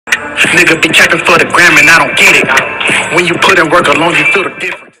Nigga be capping for the gram and I don't get it. When you put in work alone, you feel the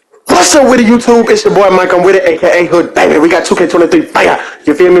difference. What's up with it, YouTube? It's your boy Mike. I'm with it, aka Hood Baby. We got 2K23 Fire.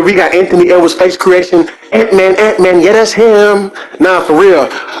 You feel me? We got Anthony Edwards face creation. Ant-Man. Yeah, that's him. Nah, for real.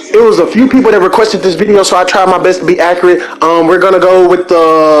 It was a few people that requested this video, so I tried my best to be accurate. We're gonna go with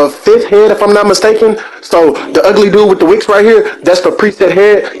the 5th head, if I'm not mistaken. So the ugly dude with the wicks right here, that's the preset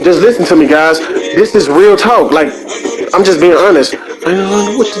head. Just listen to me, guys. This is real talk. Like, I'm just being honest. I don't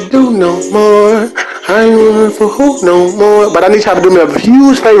know what to do no more. I ain't running for who no more. But I need y'all to do me a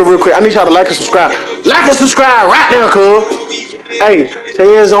huge favor real quick. I need y'all to like and subscribe. Like and subscribe right now, cuz. Hey,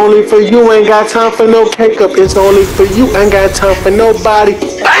 say it's only for you. Ain't got time for no cake up. It's only for you. Ain't got time for nobody.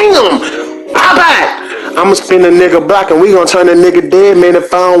 Bam! Bye-bye! I'ma spin a nigga block and we gon' turn a nigga dead, man.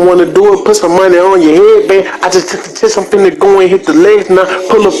 If I don't wanna do it, put some money on your head, man. I just took the test, I'm finna go and hit the legs now.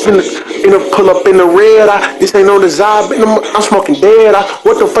 Pull up in the red eye. This ain't no desire, I'm smoking dead eye.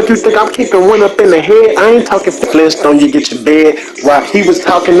 What the fuck you think I'm keeping one up in the head? I ain't talking Flintstone, you get your bed. While he was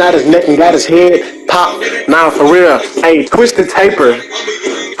talking out his neck and got his head pop. Nah, for real. Hey, twisted taper.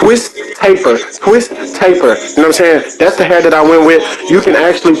 Twist taper. You know what I'm saying? That's the hair that I went with. You can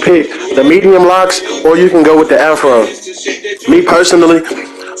actually pick the medium locks or you can go with the afro. Me personally,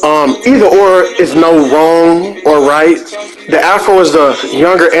 either or is no wrong or right. The afro is the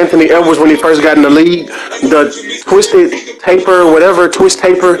younger Anthony Edwards when he first got in the league. The twisted taper, whatever, twist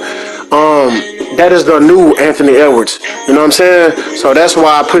taper, that is the new Anthony Edwards. You know what I'm saying? So that's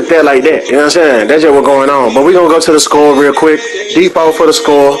why I put that like that. You know what I'm saying? That's just what's going on. But we're going to go to the score real quick. Default for the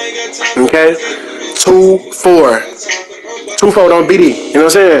score. Okay? 2-4. 2-4, don't BD. You know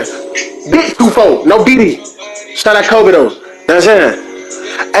what I'm saying? Big 2-4. No BD. Shout out Kobe though. You know what I'm saying?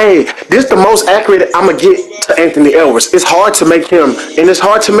 Hey, this the most accurate I'm going to get to Anthony Edwards. It's hard to make him, and it's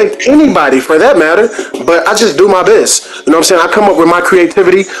hard to make anybody for that matter, but I just do my best. You know what I'm saying? I come up with my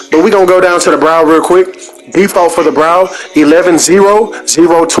creativity, but we're going to go down to the brow real quick. Default for the brow,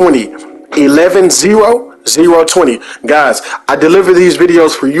 11-0-0-20. 11-0-0-20. Guys, I deliver these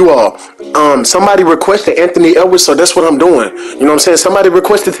videos for you all. Somebody requested Anthony Edwards, so that's what I'm doing. You know what I'm saying? Somebody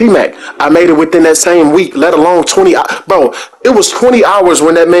requested T-Mac. I made it within that same week, let alone 20. Bro, it was 20 hours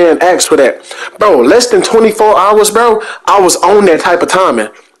when that man asked for that. Bro, less than 24 hours, bro, I was on that type of timing.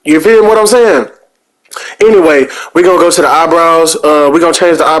 You feel what I'm saying? Anyway, we're going to go to the eyebrows. We're going to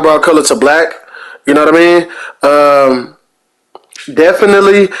change the eyebrow color to black. You know what I mean?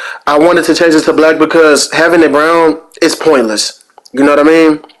 Definitely, I wanted to change it to black because having it brown is pointless. You know what I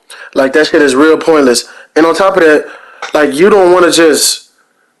mean? Like, that shit is real pointless. And on top of that, like, you don't want to just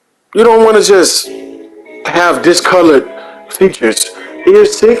have discolored features.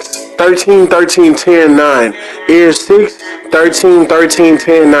 Ears 6, 13, 13, 10, 9. Ears 6, 13, 13,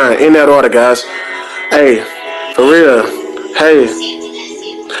 10, 9. In that order, guys. Hey, for real. Hey.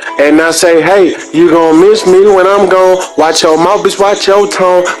 And I say, hey, you gon' miss me when I'm gone. Watch your mouth, bitch, watch your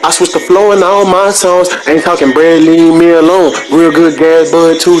tone. I switch the flow in all my songs. Ain't talking bread, leave me alone. Real good gas,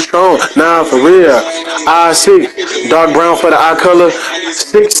 bud, too strong. Nah, for real. Eye 6, dark brown for the eye color.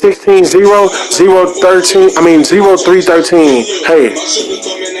 6, 16, 0, 0, 13. I mean, 0, 3, 13. Hey.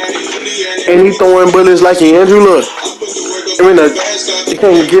 And he throwing bullets like he Andrew Luck. You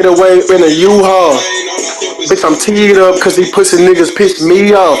can't get away in a U-Haul. Bitch, I'm teed up because these pussy niggas piss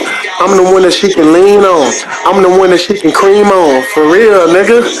me off. I'm the one that she can lean on. I'm the one that she can cream on. For real,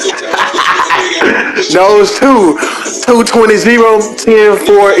 nigga. Those two. 220-0,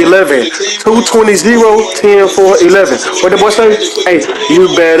 10-4-11. 220-0, 10-4-11. What the boy say? Hey, you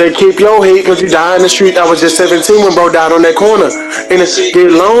better keep your heat because you die in the street. I was just 17 when bro died on that corner. And it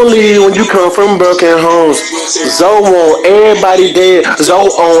get lonely when you come from broken homes. Zoe want everybody dead. Zoe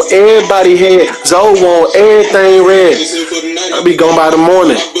on everybody head. Zoe want everything red. I'll be gone by the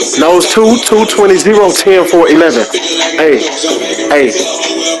morning. Those 220-0, 10-4-11.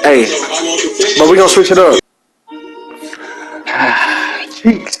 Hey. But we gonna switch it up.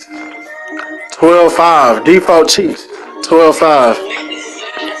 Cheeks. 12-5. Default cheeks. 12-5.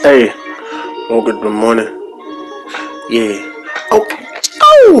 Hey. Oh, good morning. Yeah. Okay.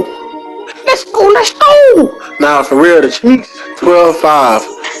 Let's go. Now, for real, the cheeks, 12-5.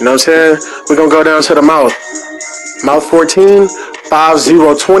 You know what I'm saying? We're going to go down to the mouth. Mouth 14,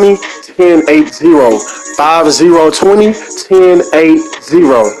 5-0-20, 10-8-0. 5-0-20,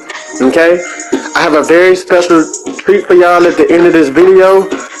 10-8-0. Okay? I have a very special treat for y'all at the end of this video.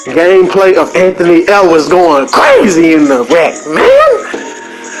 Gameplay of Anthony Edwards going crazy in the rack, man.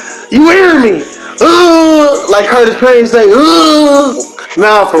 You hear me? Like Curtis Payne say,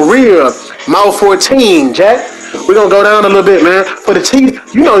 Now, for real, mouth 14, Jack. We're going to go down a little bit, man. For the teeth,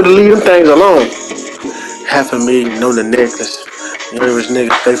 you know to leave them things alone. $500,000 on the necklace. Young rich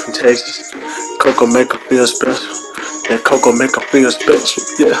nigga straight from Texas. Coco make her feel special. That Coco make her feel special.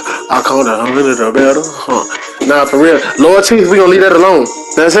 Yeah, I call it 100 or better. Nah, for real. Loyalty, we gonna leave that alone.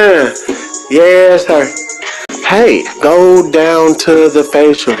 You know what I'm saying? Yes, sir. Hey, go down to the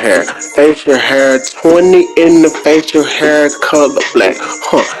facial hair. Facial hair 20 in the facial hair color black.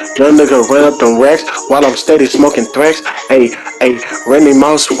 Young nigga run up them racks while I'm steady smoking thrax. Hey, Randy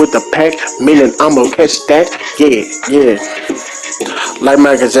Mouse with the pack, meaning I'm gonna catch that. Yeah. Like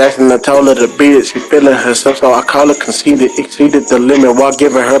Michael Jackson, I told her to beat it. She feeling herself, so I call her conceited. Exceeded the limit while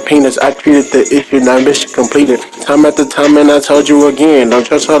giving her penis. I treated the issue, now mission completed. Time after time, and I told you again. Don't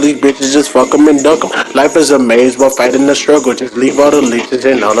trust all these bitches, just fuck them and duck them. Life is a maze while fighting the struggle. Just leave all the leeches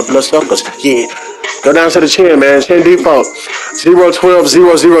and all the bloodsuckers. Yeah. Go down to the chin, man. Chin default.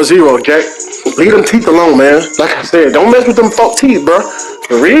 012000, Jack. Leave them teeth alone, man. Like I said, don't mess with them folk teeth, bro.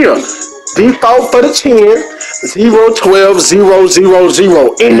 For real. Default for the chin. 012000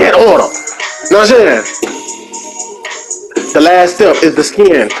 in that order. Know what I'm saying? The last step is the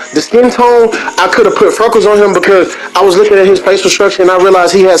skin. The skin tone, I could have put freckles on him because I was looking at his facial structure and I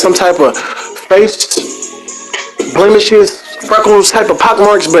realized he had some type of face blemishes, freckles, type of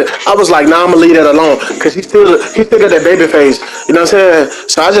pockmarks, but I was like, nah, I'm gonna leave that alone because he still got that baby face. You know what I'm saying?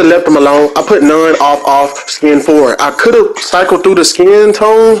 So I just left him alone. I put none, off, skin 4. I could have cycled through the skin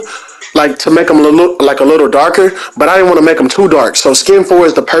tone, like to make them a little darker, but I didn't want to make them too dark. So skin 4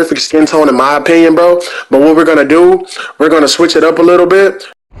 is the perfect skin tone in my opinion, bro. But what we're gonna do, we're gonna switch it up a little bit.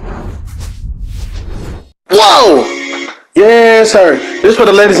 Whoa! Yes, sir. This for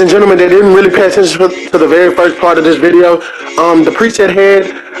the ladies and gentlemen that didn't really pay attention to the very first part of this video. The preset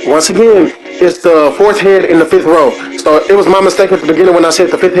head, once again, it's the 4th head in the 5th row. So it was my mistake at the beginning when I said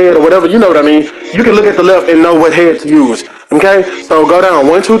the 5th head or whatever. You know what I mean? You can look at the left and know what head to use. Okay? So go down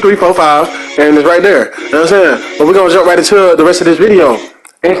 1, 2, 3, 4, 5, and it's right there. You know what I'm saying? But we're gonna jump right into the rest of this video.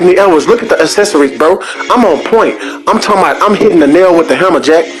 Anthony Edwards, look at the accessories, bro. I'm on point. I'm talking about I'm hitting the nail with the hammer,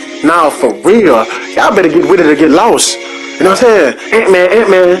 Jack. Now for real, y'all better get with it or get lost. You know what I'm saying?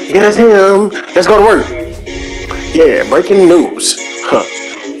 Ant-Man, yes him. Let's go to work. Yeah, breaking news.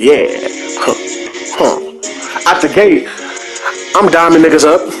 Yeah. Out the gate, I'm diming niggas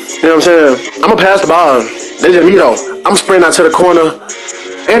up. You know what I'm saying? I'ma pass the ball. They just me though. I'm sprinting out to the corner.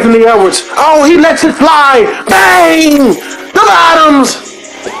 Anthony Edwards. Oh, he lets it fly. Bang! The bottoms.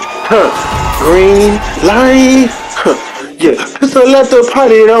 Green light. Yeah, pistol let the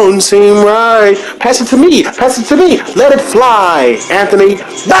party don't seem right. Pass it to me, let it fly. Anthony,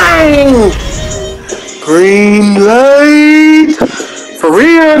 bang! Green light. For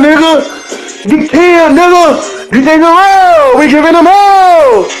real, nigga. Get killed, nigga. You think real? We giving them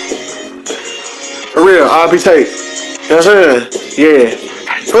all. For real, I'll be tape. You know what I'm saying? Yeah.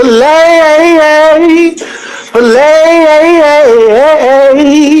 For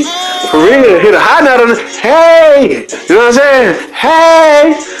real, hit a high note on it. Hey! You know what I'm saying?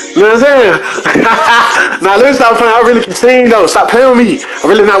 Hey! You know what I'm saying? Now let me stop playing. I really can sing though. Stop playing with me. I'm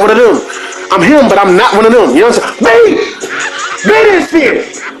really not one of them. I'm him, but I'm not one of them. You know what I'm saying? Be this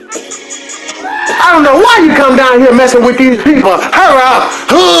shit! I don't know why you come down here messing with these people. Hurry up!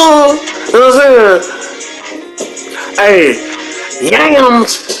 You know what I'm saying? Hey,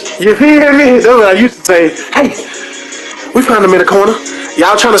 yams! You feel me? That's what I used to say. Hey, we found them in the corner.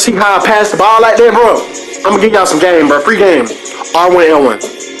 Y'all trying to see how I pass the ball like that, bro? I'm gonna give y'all some game, bro. Free game. R1, L1.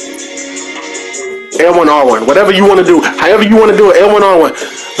 L1, R1. Whatever you want to do. However you want to do it. L1, R1.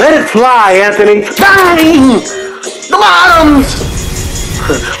 Let it fly, Anthony. Bang! The bottoms!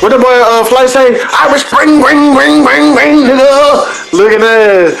 What the boy Flight say? Irish spring, ring, nigga. Look at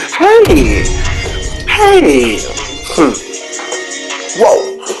that. Hey.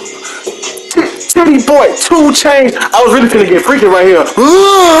 Whoa. Titty boy, 2 Chainz. I was really finna get freaky right here. You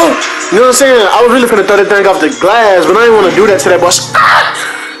know what I'm saying? I was really finna throw that thing off the glass, but I didn't want to do that to that boy.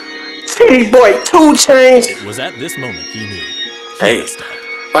 Titty boy, 2 Chainz. It was at this moment he knew. Hey,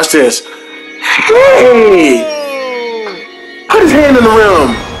 watch this. Hey. Put his hand in the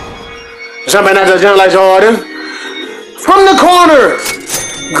rim. Jumping out the jump like Jordan. From the corner.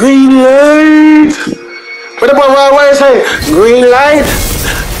 Green light. What the boy right away say? Green light.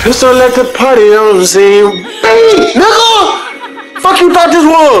 Pistol let the party on scene. Hey, nigga. Fuck you thought this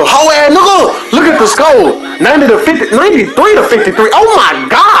was? Hoe ass nigga. Look at the score. 93 to 53. Oh my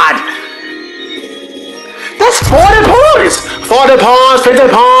God. That's 40 points. 40 points,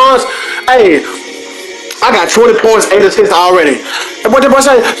 50 points. Hey. I got 20 points, 8 assists already. And what the boy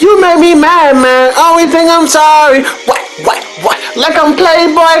say? You made me mad, man. Only thing I'm sorry. What? like I'm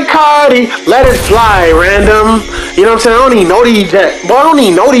Playboy Cardi. Let it fly, random. You know what I'm saying? I don't even know these Jack. Boy, I don't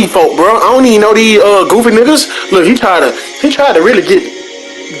even know these folk, bro. I don't even know these goofy niggas. Look, he tried to really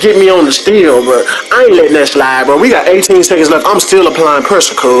get me on the steal, but I ain't letting that slide, bro. We got 18 seconds left. I'm still applying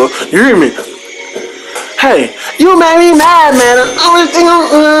pressure, cuz. You hear me? Hey, you made me mad, man. Only thing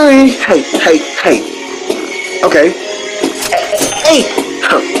hey. Okay. Hey.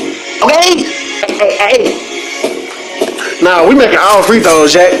 Okay. Hey. Nah, we making all free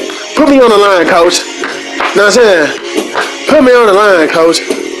throws, Jack. Put me on the line, coach. Know what I'm saying? Put me on the line, coach.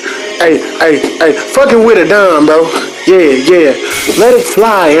 Hey. Fucking with it down, bro. Yeah. Let it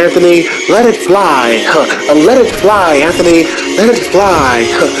fly, Anthony. Let it fly. Let it fly, Anthony. Let it fly.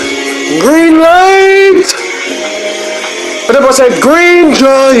 Green light. But if I say green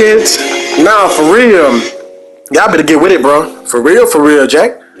giant, nah, for real. Y'all better get with it, bro. For real,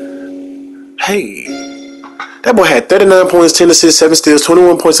 Jack. Hey. That boy had 39 points, 10 assists, 7 steals,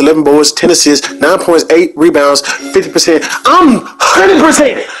 21 points, 11 boards, 10 assists, 9 points, 8 rebounds, 50%. I'm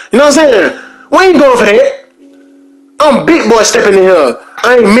 100%. You know what I'm saying? We ain't going for that. I'm big boy stepping in here.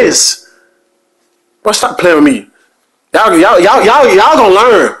 I ain't miss. Bro, stop playing with me. Y'all gonna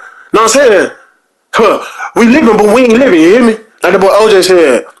learn. You know what I'm saying? We living, but we ain't living. You hear me? Like the boy OJ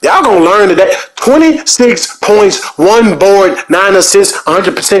said, y'all gonna learn today. 26 points, 1 board, 9 assists,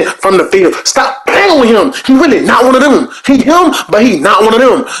 100% from the field. Stop playing with him. He really not one of them. He him, but he not one of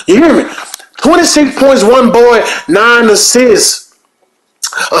them. You hear me? 26 points, 1 board, 9 assists,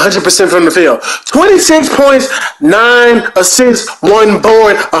 100% from the field. 26 points, 9 assists, 1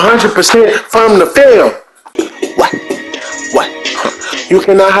 board, 100% from the field. What? You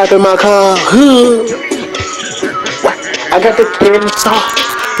cannot hop in my car. I got the cancer.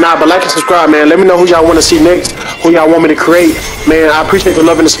 Nah, but like and subscribe, man. Let me know who y'all want to see next, who y'all want me to create. Man, I appreciate the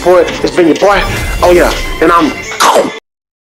love and the support. It's been your boy. Oh, yeah. And I'm gone.